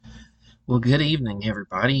Well, good evening,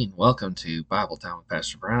 everybody, and welcome to Bible Time with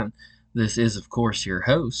Pastor Brian. This is, of course, your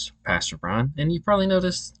host, Pastor Brian, and you probably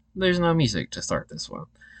noticed there's no music to start this one.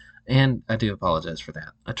 And I do apologize for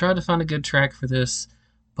that. I tried to find a good track for this,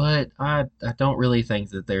 but I don't really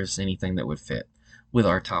think that there's anything that would fit with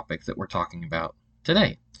our topic that we're talking about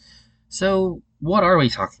today. So, what are we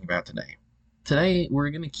talking about today? Today,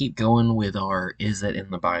 we're going to keep going with our Is It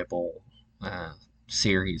in the Bible uh,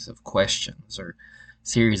 series of questions or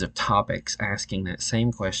series of topics asking that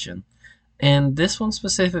same question. And this one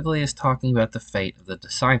specifically is talking about the fate of the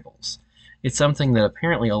disciples. It's something that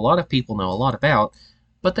apparently a lot of people know a lot about,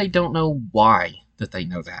 but they don't know why that they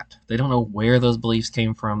know that. They don't know where those beliefs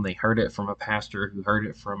came from. They heard it from a pastor who heard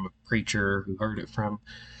it from a preacher who heard it from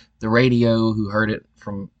the radio who heard it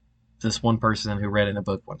from this one person who read it in a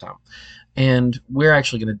book one time. And we're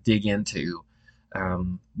actually going to dig into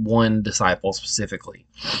one disciple specifically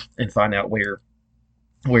and find out where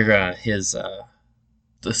his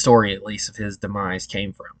the story at least of his demise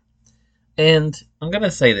came from. And I'm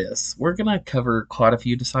gonna say this: we're gonna cover quite a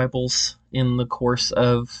few disciples in the course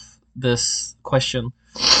of this question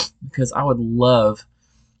because I would love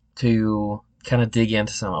to kind of dig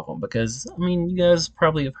into some of them because I mean you guys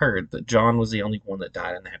probably have heard that John was the only one that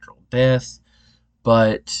died a natural death,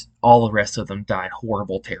 but all the rest of them died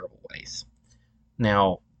horrible, terrible ways.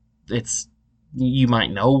 Now, it's you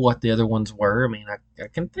might know what the other ones were. I mean, I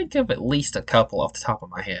can think of at least a couple off the top of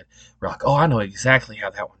my head. We're like, oh, I know exactly how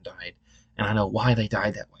that one died, and I know why they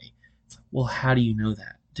died that way. It's like, well, how do you know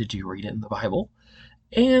that? Did you read it in the Bible?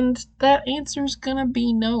 And that answer's gonna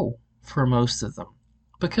be no for most of them.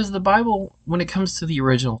 Because the Bible, when it comes to the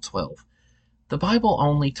original 12, the Bible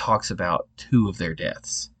only talks about two of their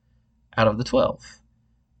deaths out of the 12.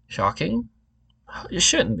 Shocking? It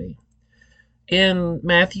shouldn't be. In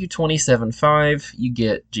Matthew 27:5, you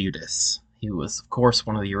get Judas. He was, of course,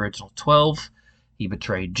 one of the original 12. He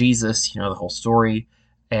betrayed Jesus, you know the whole story,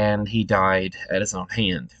 and he died at his own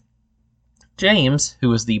hand. James, who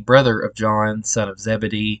was the brother of John, son of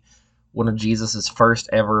Zebedee, one of Jesus' first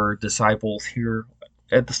ever disciples here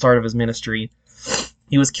at the start of his ministry,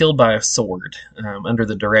 he was killed by a sword under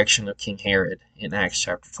the direction of King Herod in Acts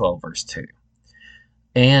chapter 12, verse 2.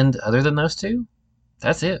 And other than those two,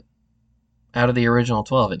 that's it. Out of the original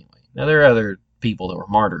 12 anyway. Now there are other people that were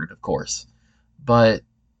martyred, of course, but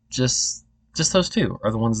just those two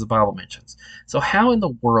are the ones the Bible mentions. So how in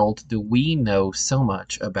the world do we know so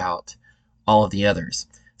much about all of the others?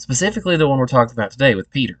 Specifically the one we're talking about today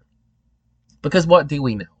with Peter. Because what do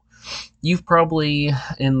we know? You've probably,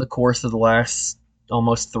 in the course of the last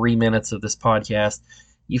almost 3 minutes of this podcast,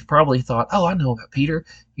 you've probably thought, oh, I know about Peter.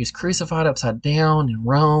 He was crucified upside down in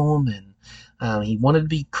Rome, and he wanted to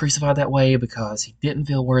be crucified that way because he didn't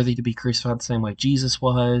feel worthy to be crucified the same way Jesus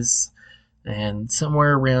was. And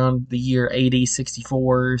somewhere around the year 80,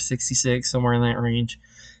 64, 66, somewhere in that range.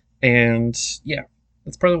 And yeah,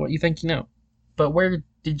 that's probably what you think you know. But where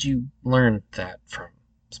did you learn that from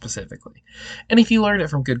specifically? And if you learned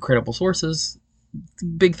it from good credible sources,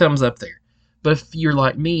 big thumbs up there. But if you're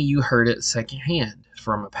like me, you heard it secondhand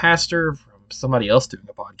from a pastor, from somebody else doing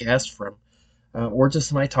a podcast, from or just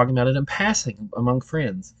somebody talking about it in passing among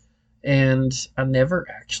friends. And I never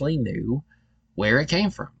actually knew where it came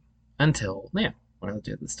from until now when I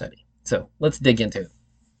did the study. So let's dig into it.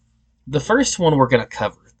 The first one we're going to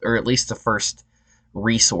cover, or at least the first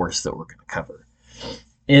resource that we're going to cover,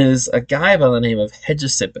 is a guy by the name of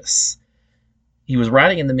Hegesippus. He was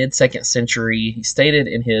writing in the mid-2nd century. He stated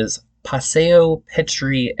in his Passeo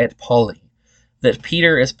Petri et Pauli that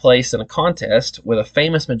Peter is placed in a contest with a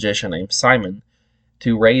famous magician named Simon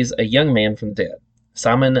to raise a young man from the dead.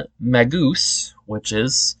 Simon Magus, which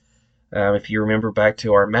is, if you remember back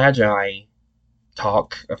to our Magi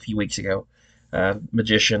talk a few weeks ago,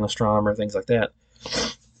 magician, astronomer, things like that,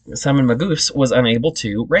 Simon Magus was unable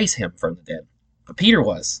to raise him from the dead. But Peter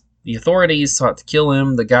was. The authorities sought to kill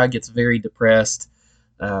him. The guy gets very depressed.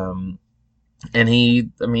 And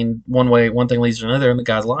one thing leads to another, and the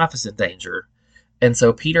guy's life is in danger. And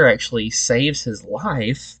so Peter actually saves his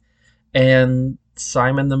life, and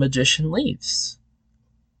Simon the magician leaves.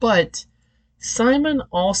 But Simon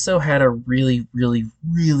also had a really, really,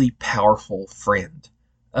 really powerful friend,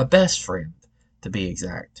 a best friend to be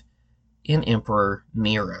exact, in Emperor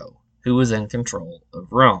Nero, who was in control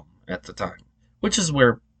of Rome at the time, which is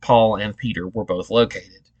where Paul and Peter were both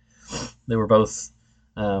located. They were both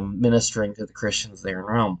ministering to the Christians there in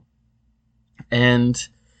Rome. And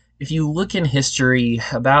if you look in history,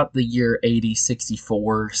 about the year 80,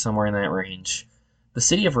 64, somewhere in that range, the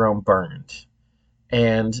city of Rome burned.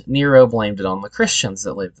 And Nero blamed it on the Christians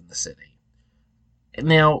that lived in the city.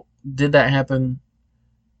 Now, did that happen?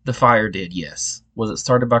 The fire did, yes. Was it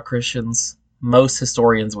started by Christians? Most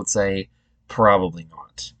historians would say probably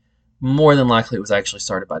not. More than likely, it was actually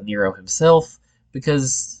started by Nero himself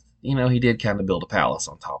because, he did kind of build a palace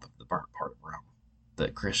on top of the burnt part of Rome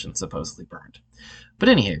that Christians supposedly burned. But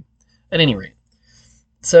anywho, at any rate,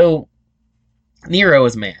 so Nero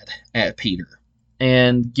is mad at Peter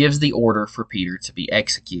and gives the order for Peter to be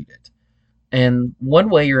executed. And one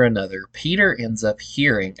way or another, Peter ends up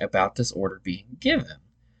hearing about this order being given.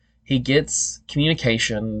 He gets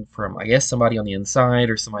communication from, I guess, somebody on the inside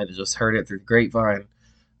or somebody that just heard it through the grapevine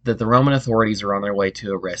that the Roman authorities are on their way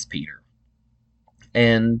to arrest Peter.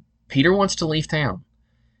 And Peter wants to leave town.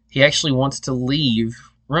 He actually wants to leave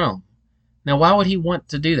Rome. Now, why would he want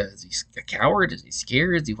to do that? Is he a coward? Is he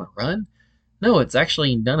scared? Does he want to run? No, it's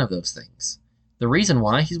actually none of those things. The reason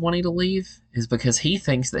why he's wanting to leave is because he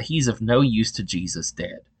thinks that he's of no use to Jesus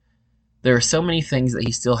dead. There are so many things that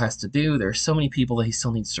he still has to do. There are so many people that he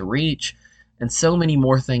still needs to reach, and so many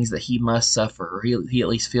more things that he must suffer, or he at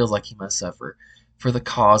least feels like he must suffer, for the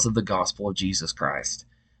cause of the gospel of Jesus Christ.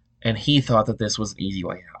 And he thought that this was an easy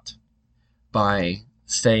way out by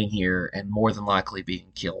staying here and more than likely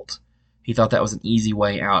being killed. He thought that was an easy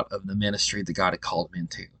way out of the ministry that God had called him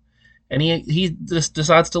into. And he just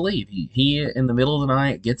decides to leave. He, in the middle of the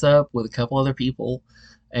night, gets up with a couple other people,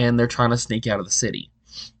 and they're trying to sneak out of the city.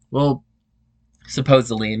 Well,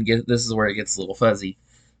 supposedly, and this is where it gets a little fuzzy,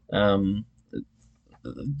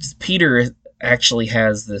 Peter actually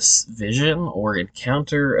has this vision or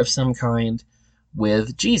encounter of some kind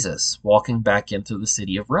with Jesus walking back into the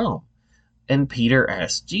city of Rome. And Peter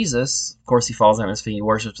asks Jesus, of course he falls on his feet, he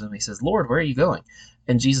worships him, he says, "Lord, where are you going?"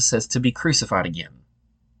 And Jesus says, "To be crucified again."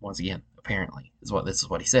 Once again, apparently, this is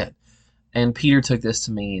what he said. And Peter took this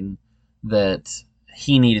to mean that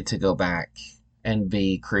he needed to go back and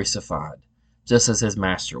be crucified, just as his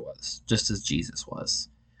master was, just as Jesus was.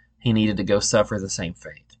 He needed to go suffer the same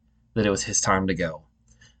fate, that it was his time to go.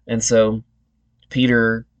 And so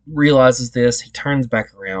Peter realizes this, he turns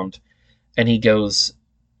back around, and he goes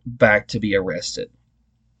back to be arrested.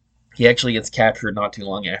 He actually gets captured not too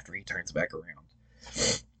long after he turns back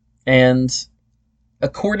around. And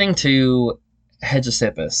according to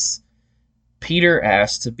Hegesippus, Peter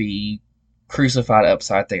asked to be crucified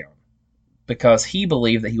upside down because he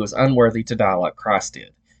believed that he was unworthy to die like Christ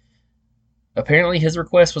did. Apparently his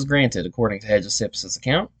request was granted, according to Hegesippus'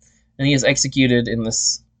 account, and he is executed in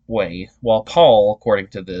this way, while Paul, according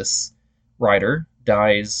to this writer,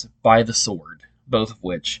 dies by the sword, both of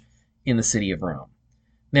which in the city of Rome.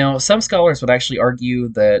 Now, some scholars would actually argue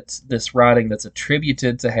that this writing that's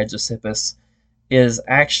attributed to Hegesippus is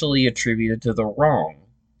actually attributed to the wrong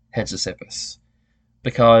Hegesippus,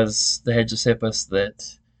 because the Hegesippus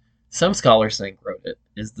that some scholars think wrote it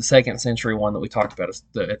is the 2nd century one that we talked about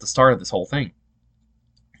at the start of this whole thing.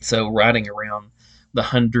 So writing around the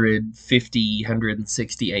 150,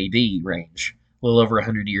 160 AD range, a little over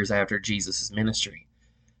 100 years after Jesus' ministry.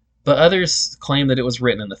 But others claim that it was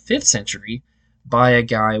written in the 5th century by a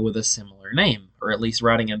guy with a similar name, or at least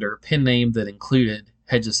writing under a pen name that included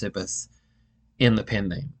Hegesippus in the pen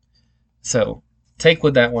name. So take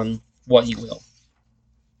with that one what you will.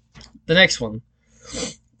 The next one,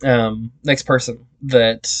 next person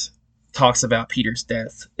that talks about Peter's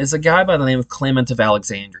death is a guy by the name of Clement of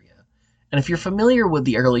Alexandria. And if you're familiar with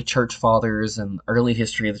the early church fathers and early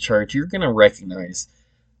history of the church, you're going to recognize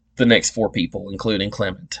the next 4 people, including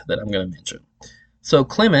Clement, that I'm going to mention. So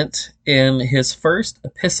Clement, in his first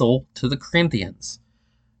epistle to the Corinthians,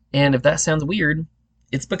 and if that sounds weird,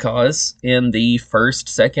 it's because in the 1st,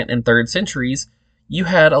 2nd, and 3rd centuries, you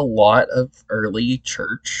had a lot of early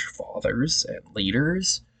church fathers and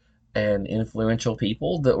leaders and influential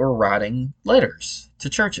people that were writing letters to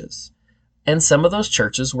churches. And some of those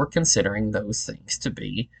churches were considering those things to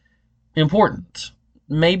be important.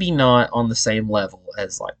 Maybe not on the same level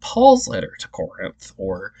as like Paul's letter to Corinth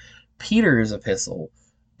or Peter's epistle,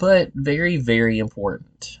 but very, very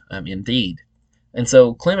important indeed. And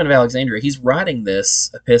so Clement of Alexandria, he's writing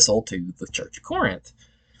this epistle to the Church of Corinth.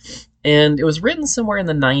 And it was written somewhere in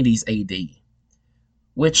the 90s AD,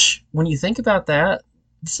 which, when you think about that,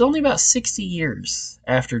 it's only about 60 years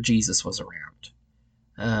after Jesus was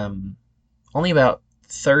around. Only about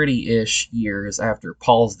 30-ish years after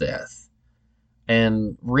Paul's death.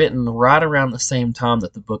 And written right around the same time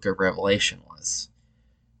that the book of Revelation was.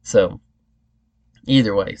 So,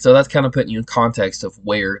 either way. So that's kind of putting you in context of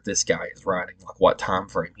where this guy is writing, like what time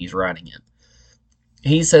frame he's writing in.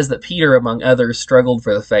 He says that Peter, among others, struggled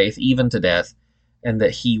for the faith even to death, and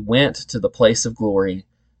that he went to the place of glory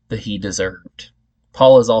that he deserved.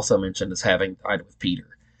 Paul is also mentioned as having died with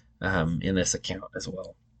Peter in this account as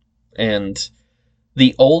well. And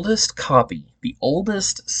The oldest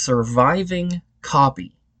surviving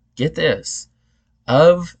copy, get this,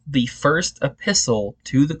 of the first epistle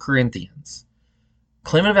to the Corinthians.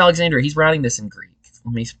 Clement of Alexandria, he's writing this in Greek.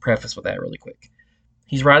 Let me preface with that really quick.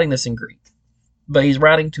 He's writing this in Greek, but he's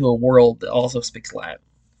writing to a world that also speaks Latin.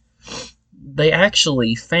 They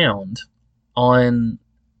actually found on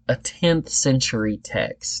a 10th century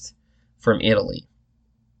text from Italy,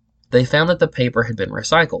 they found that the paper had been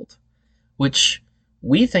recycled, which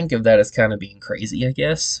we think of that as kind of being crazy, I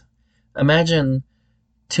guess. Imagine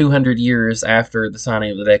 200 years after the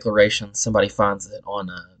signing of the Declaration, somebody finds it on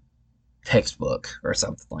a textbook or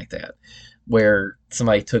something like that, where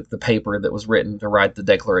somebody took the paper that was written to write the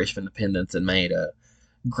Declaration of Independence and made a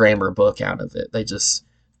grammar book out of it. They just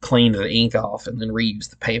cleaned the ink off and then reused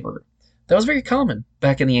the paper. That was very common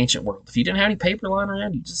back in the ancient world. If you didn't have any paper lying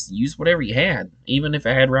around, you just used whatever you had, even if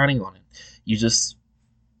it had writing on it. You just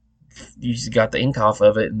got the ink off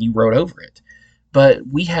of it and you wrote over it. But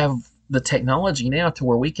we have the technology now to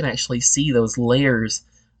where we can actually see those layers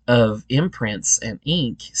of imprints and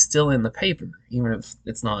ink still in the paper, even if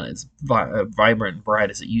it's not as vibrant and bright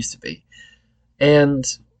as it used to be. And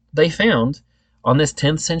they found on this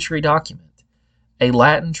 10th century document a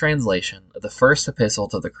Latin translation of the first epistle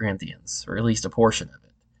to the Corinthians, or at least a portion of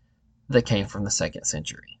it, that came from the 2nd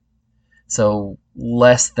century. So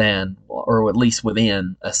less than, or at least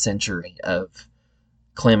within a century of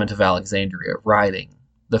Clement of Alexandria writing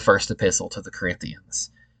the first epistle to the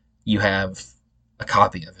Corinthians, you have a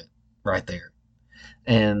copy of it right there.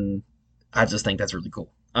 And I just think that's really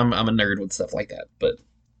cool. I'm a nerd with stuff like that, but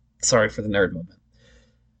sorry for the nerd moment.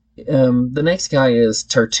 The next guy is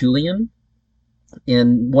Tertullian.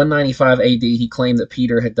 In 195 AD, he claimed that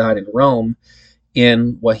Peter had died in Rome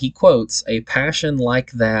in what he quotes, a passion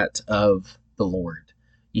like that of the Lord.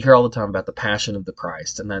 You hear all the time about the passion of the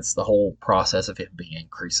Christ, and that's the whole process of him being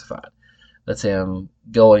crucified. That's him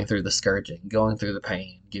going through the scourging, going through the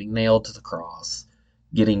pain, getting nailed to the cross,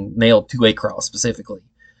 getting nailed to a cross specifically.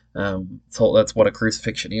 So that's what a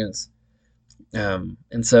crucifixion is. And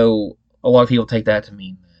so a lot of people take that to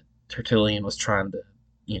mean that Tertullian was trying to,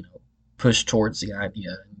 push towards the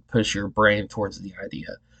idea and push your brain towards the idea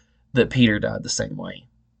that Peter died the same way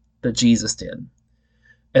that Jesus did.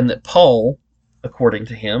 And that Paul, according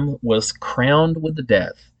to him, was crowned with the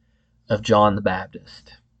death of John the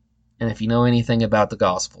Baptist. And if you know anything about the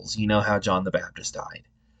Gospels, you know how John the Baptist died.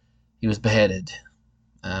 He was beheaded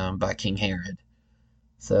by King Herod.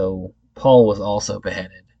 So Paul was also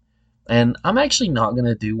beheaded. And I'm actually not going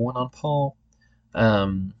to do one on Paul.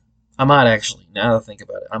 I might actually, now that I think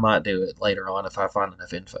about it, I might do it later on if I find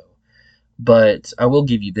enough info. But I will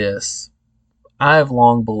give you this. I've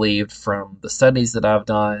long believed from the studies that I've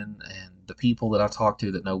done and the people that I've talked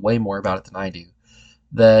to that know way more about it than I do,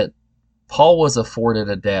 that Paul was afforded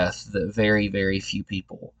a death that very, very few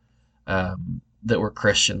people that were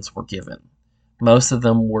Christians were given. Most of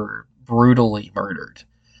them were brutally murdered,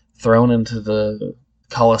 thrown into the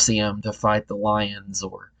Colosseum to fight the lions,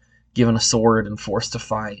 or given a sword and forced to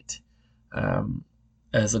fight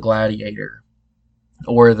as a gladiator,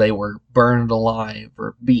 or they were burned alive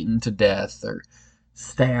or beaten to death or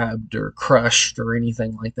stabbed or crushed or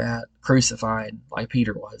anything like that, crucified like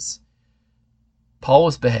Peter was. Paul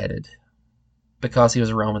was beheaded because he was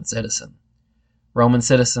a Roman citizen. Roman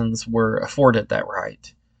citizens were afforded that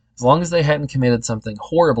right, as long as they hadn't committed something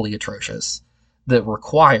horribly atrocious that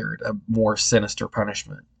required a more sinister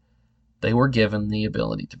punishment. They were given the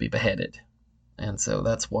ability to be beheaded. And so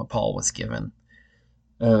that's what Paul was given.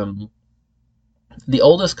 The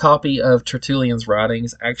oldest copy of Tertullian's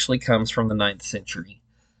writings actually comes from the 9th century.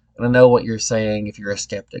 And I know what you're saying if you're a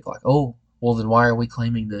skeptic, like, oh, well then why are we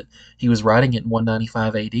claiming that he was writing it in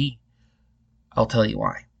 195 AD? I'll tell you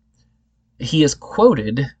why. He is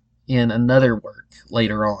quoted in another work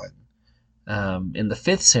later on, in the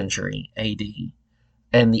 5th century AD,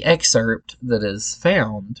 and the excerpt that is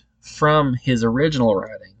found from his original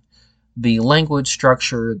writing, the language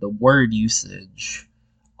structure, the word usage,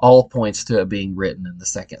 all points to it being written in the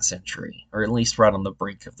 2nd century, or at least right on the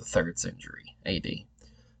brink of the 3rd century AD.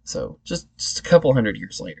 So just a couple hundred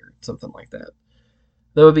years later, something like that.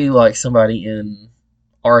 That would be like somebody in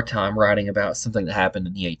our time writing about something that happened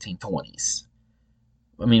in the 1820s.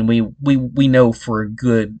 I mean, we know for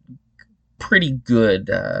a pretty good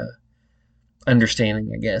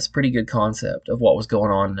understanding, I guess, pretty good concept of what was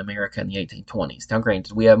going on in America in the 1820s. Now,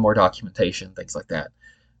 granted, we have more documentation, things like that,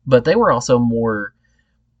 but they were also more,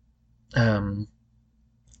 how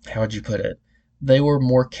would you put it? They were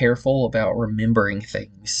more careful about remembering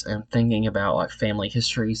things and thinking about like family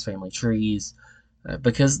histories, family trees,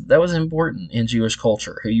 because that was important in Jewish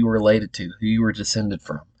culture, who you were related to, who you were descended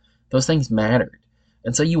from. Those things mattered.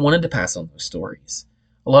 And so you wanted to pass on those stories.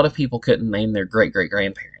 A lot of people couldn't name their great great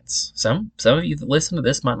grandparents. Some of you that listen to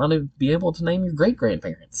this might not be able to name your great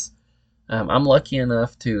grandparents. I'm lucky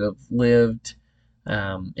enough to have lived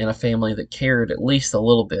in a family that cared at least a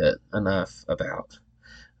little bit enough about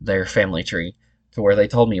their family tree to where they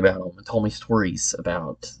told me about them and told me stories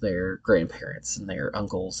about their grandparents and their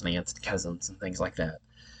uncles and aunts and cousins and things like that.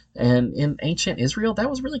 And in ancient Israel, that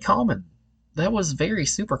was really common. That was very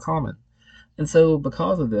super common. And so,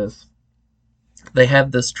 because of this, they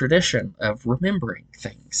have this tradition of remembering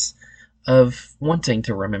things, of wanting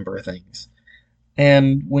to remember things.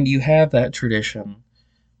 And when you have that tradition,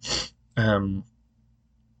 um,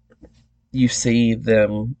 you see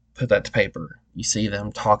them put that to paper. You see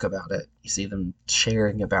them talk about it. You see them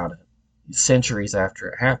sharing about it centuries after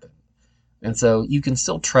it happened. And so you can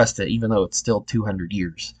still trust it, even though it's still 200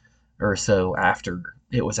 years or so after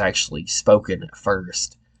it was actually spoken at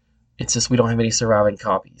first. It's just we don't have any surviving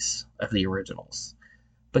copies of the originals.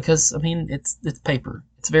 Because, I mean, it's paper.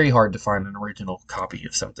 It's very hard to find an original copy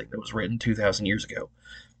of something that was written 2,000 years ago.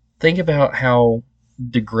 Think about how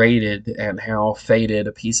degraded and how faded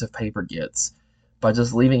a piece of paper gets by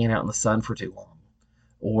just leaving it out in the sun for too long,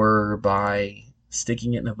 or by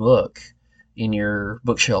sticking it in a book in your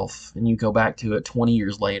bookshelf and you go back to it 20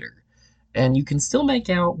 years later. And you can still make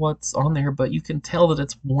out what's on there, but you can tell that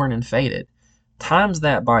it's worn and faded. Times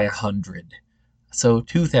that by 100. So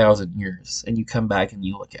 2,000 years, and you come back and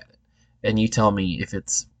you look at it, and you tell me if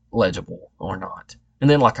it's legible or not. And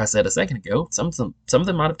then, like I said a second ago, some of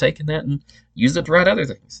them might have taken that and used it to write other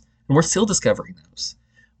things. And we're still discovering those,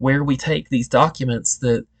 where we take these documents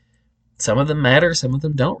that some of them matter, some of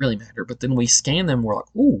them don't really matter, but then we scan them, we're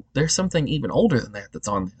like, ooh, there's something even older than that that's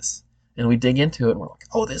on this. And we dig into it, and we're like,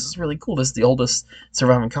 oh, this is really cool. This is the oldest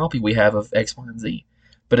surviving copy we have of X, Y, and Z.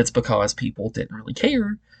 But it's because people didn't really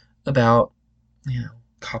care about,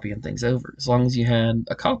 copying things over. As long as you had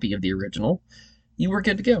a copy of the original, you were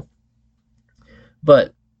good to go.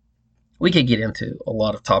 But we could get into a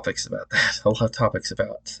lot of topics about that. A lot of topics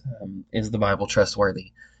about is the Bible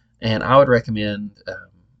trustworthy? And I would recommend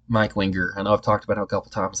Mike Winger. I know I've talked about him a couple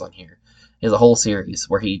times on here. He has a whole series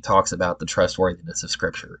where he talks about the trustworthiness of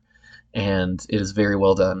Scripture. And it is very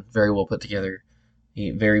well done, very well put together,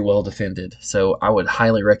 very well defended. So I would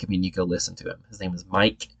highly recommend you go listen to him. His name is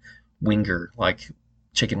Mike Winger, like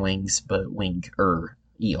chicken wings, but wing-er,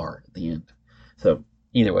 E-R at the end. So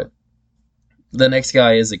either way. The next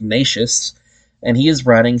guy is Ignatius, and he is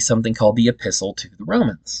writing something called the Epistle to the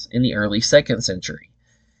Romans in the early 2nd century.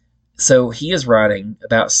 So he is writing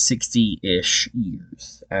about 60-ish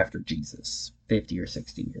years after Jesus, 50 or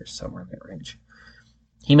 60 years, somewhere in that range.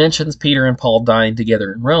 He mentions Peter and Paul dying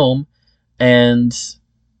together in Rome, and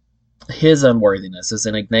his unworthiness, as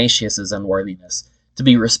in Ignatius's unworthiness, to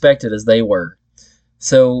be respected as they were.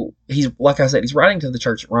 So he's, like I said, he's writing to the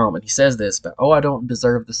church at Rome, and he says this, but I don't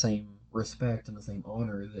deserve the same respect and the same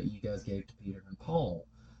honor that you guys gave to Peter and Paul.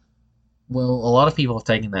 Well, a lot of people have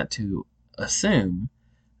taken that to assume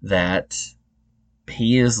that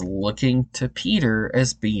he is looking to Peter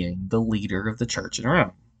as being the leader of the church in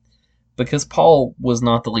Rome. Because Paul was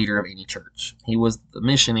not the leader of any church. He was the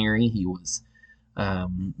missionary. He was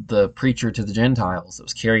the preacher to the Gentiles that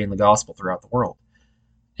was carrying the gospel throughout the world.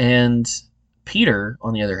 And Peter,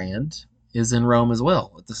 on the other hand, is in Rome as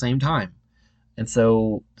well at the same time. And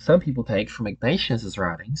so some people take from Ignatius's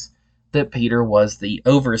writings that Peter was the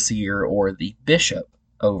overseer or the bishop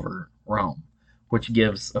over Rome, which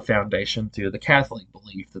gives a foundation to the Catholic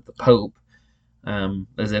belief that the Pope,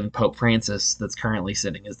 as in Pope Francis, that's currently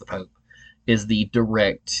sitting as the Pope, is the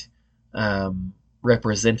direct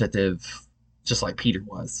representative, just like Peter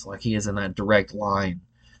was. Like he is in that direct line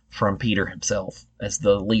from Peter himself as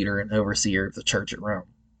the leader and overseer of the church at Rome.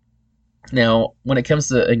 Now, when it comes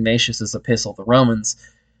to Ignatius's Epistle to the Romans,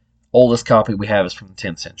 oldest copy we have is from the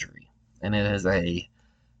 10th century. And it is I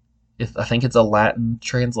think it's a Latin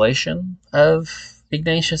translation of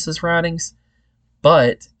Ignatius's writings,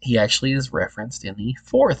 but he actually is referenced in the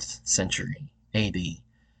 4th century AD.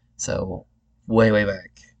 So, way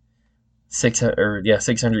back. 600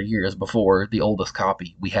 years before the oldest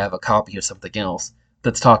copy, we have a copy of something else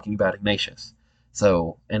that's talking about Ignatius.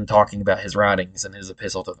 So, and talking about his writings and his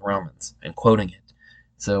epistle to the Romans and quoting it.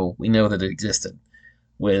 So, we know that it existed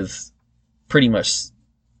with pretty much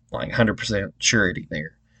like 100% surety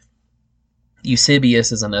there.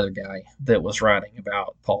 Eusebius is another guy that was writing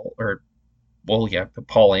about Paul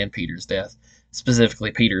and Peter's death,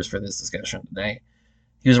 specifically Peter's for this discussion today.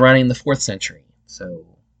 He was writing in the 4th century, so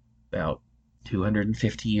about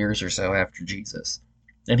 250 years or so after Jesus.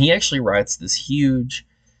 And he actually writes this huge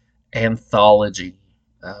anthology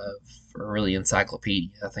of, or really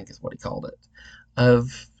encyclopedia, I think is what he called it,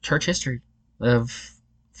 of church history, of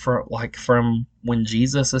from when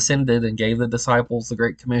Jesus ascended and gave the disciples the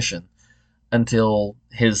Great Commission until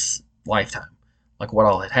his lifetime, like what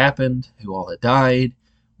all had happened, who all had died,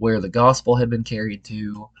 where the gospel had been carried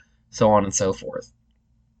to, so on and so forth.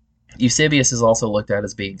 Eusebius is also looked at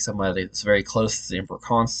as being somebody that's very close to the Emperor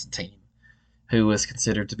Constantine, who was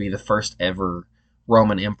considered to be the first ever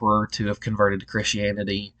Roman emperor to have converted to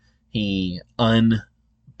Christianity. He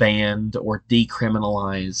unbanned or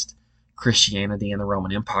decriminalized Christianity in the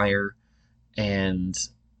Roman Empire, and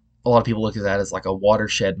a lot of people look at that as like a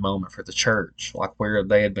watershed moment for the church, like where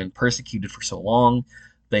they had been persecuted for so long,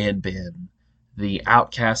 they had been the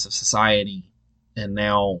outcasts of society, and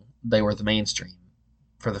now they were the mainstream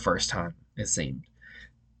for the first time, it seemed.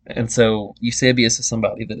 And so Eusebius is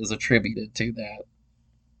somebody that is attributed to that.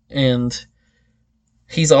 And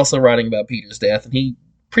he's also writing about Peter's death, and he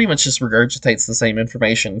pretty much just regurgitates the same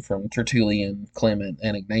information from Tertullian, Clement,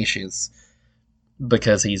 and Ignatius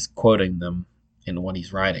because he's quoting them in what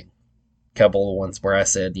he's writing. A couple of ones where I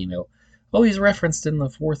said, oh, he's referenced in the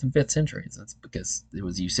 4th and 5th centuries. That's because it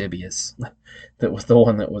was Eusebius that was the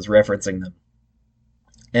one that was referencing them.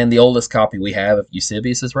 And the oldest copy we have of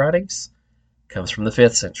Eusebius' writings comes from the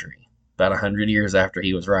 5th century, about 100 years after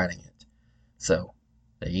he was writing it. So,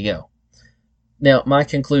 there you go. Now, my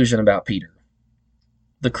conclusion about Peter.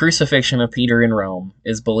 The crucifixion of Peter in Rome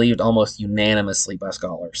is believed almost unanimously by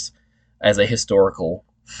scholars as a historical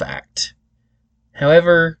fact.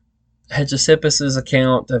 However, Hegesippus'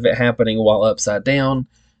 account of it happening while upside down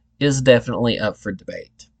is definitely up for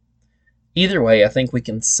debate. Either way, I think we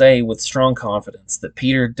can say with strong confidence that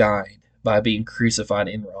Peter died by being crucified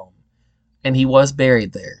in Rome, and he was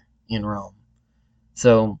buried there in Rome.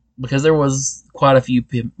 So, because there was quite a few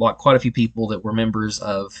people that were members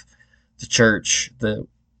of the church that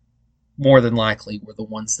more than likely were the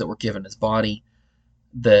ones that were given his body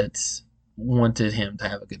that wanted him to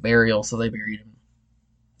have a good burial, so they buried him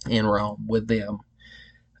in Rome with them.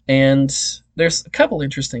 And there's a couple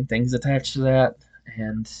interesting things attached to that,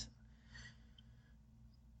 and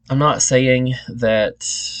I'm not saying that.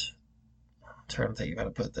 I'm trying to think of how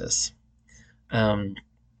to put this. I'm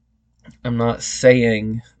not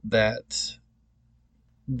saying that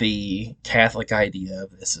the Catholic idea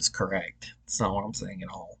of this is correct. It's not what I'm saying at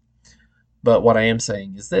all. But what I am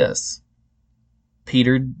saying is this.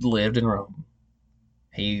 Peter lived in Rome.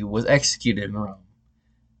 He was executed in Rome.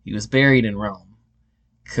 He was buried in Rome.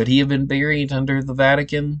 Could he have been buried under the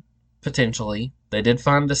Vatican? Potentially. They did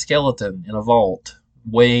find a skeleton in a vault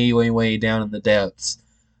way, way, way down in the depths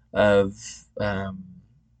of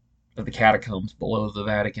the catacombs below the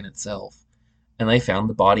Vatican itself. And they found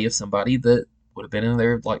the body of somebody that would have been in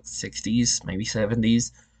their 60s, maybe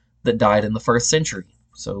 70s, that died in the 1st century.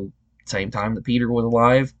 So same time that Peter was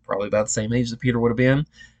alive, probably about the same age that Peter would have been,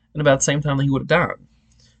 and about the same time that he would have died.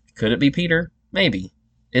 Could it be Peter? Maybe.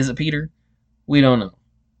 Is it Peter? We don't know.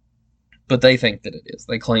 But they think that it is.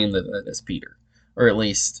 They claim that it is Peter. Or at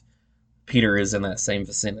least Peter is in that same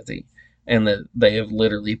vicinity. And that they have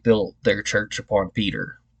literally built their church upon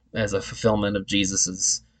Peter as a fulfillment of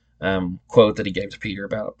Jesus's quote that he gave to Peter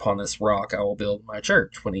about, upon this rock I will build my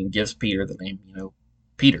church, when he gives Peter the name,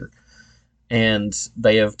 Peter. And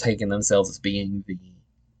they have taken themselves as being the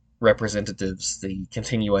representatives, the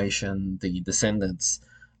continuation, the descendants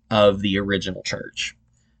of the original church.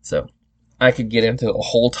 So I could get into a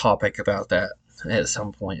whole topic about that at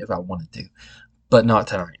some point if I wanted to, but not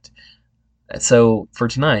tonight. So for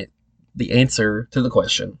tonight, the answer to the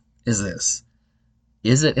question is this.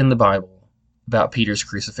 Is it in the Bible about Peter's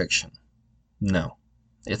crucifixion? No,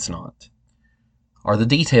 it's not. Are the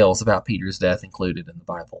details about Peter's death included in the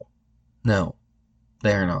Bible? No,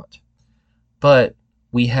 they are not. But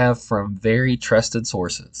we have from very trusted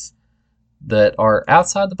sources that are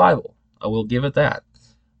outside the Bible. I will give it that.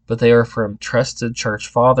 But they are from trusted church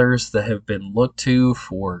fathers that have been looked to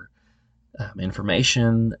for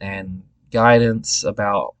information and guidance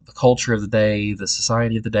about the culture of the day, the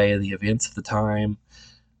society of the day, the events of the time,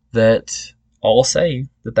 that all say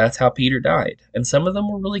that that's how Peter died. And some of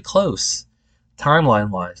them were really close,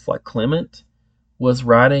 timeline-wise. Like Clement was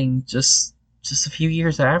writing just a few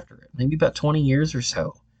years after it, maybe about 20 years or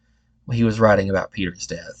so, when he was writing about Peter's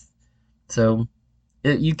death. So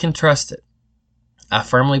you can trust it. I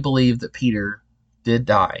firmly believe that Peter did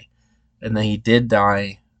die, and that he did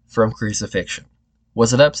die from crucifixion.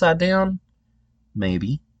 Was it upside down?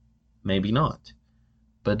 Maybe. Maybe not.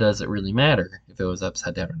 But does it really matter if it was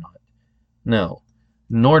upside down or not? No.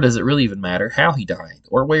 nor does it really even matter how he died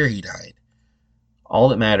or where he died. All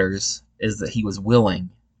that matters is that he was willing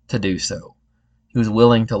to do so. He was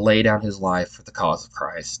willing to lay down his life for the cause of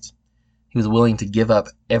Christ. He was willing to give up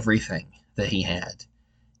everything that he had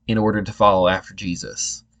in order to follow after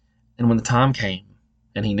Jesus. And when the time came,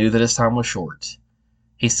 and he knew that his time was short,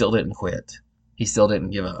 he still didn't quit. He still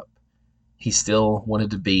didn't give up. He still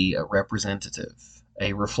wanted to be a representative,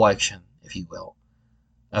 a reflection, if you will,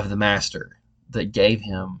 of the Master that gave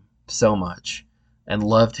him so much and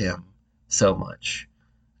loved him so much.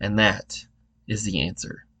 And that is the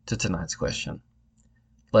answer to tonight's question.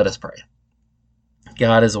 Let us pray.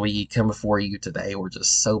 God, as we come before you today, we're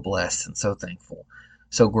just so blessed and so thankful,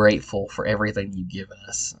 so grateful for everything you've given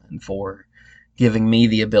us and for giving me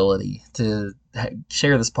the ability to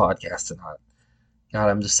share this podcast tonight. God,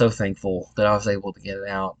 I'm just so thankful that I was able to get it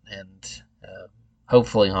out and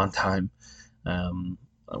hopefully on time.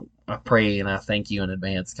 I pray and I thank you in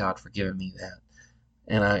advance, God, for giving me that.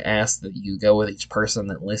 And I ask that you go with each person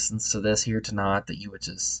that listens to this here tonight, that you would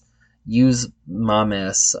just use my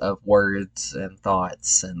mess of words and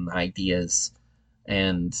thoughts and ideas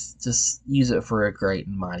and just use it for a great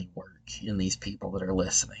and mighty work in these people that are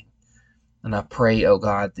listening. And I pray, oh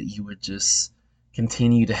God, that you would just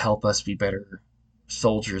continue to help us be better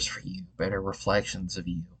soldiers for you, better reflections of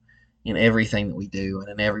you in everything that we do and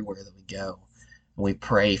in everywhere that we go. And we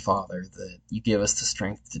pray, Father, that you give us the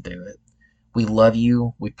strength to do it. We love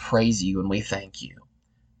you, we praise you, and we thank you.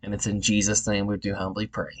 And it's in Jesus' name we do humbly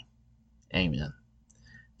pray. Amen.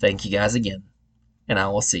 Thank you guys again, and I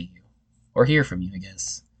will see you, or hear from you, I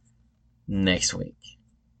guess, next week.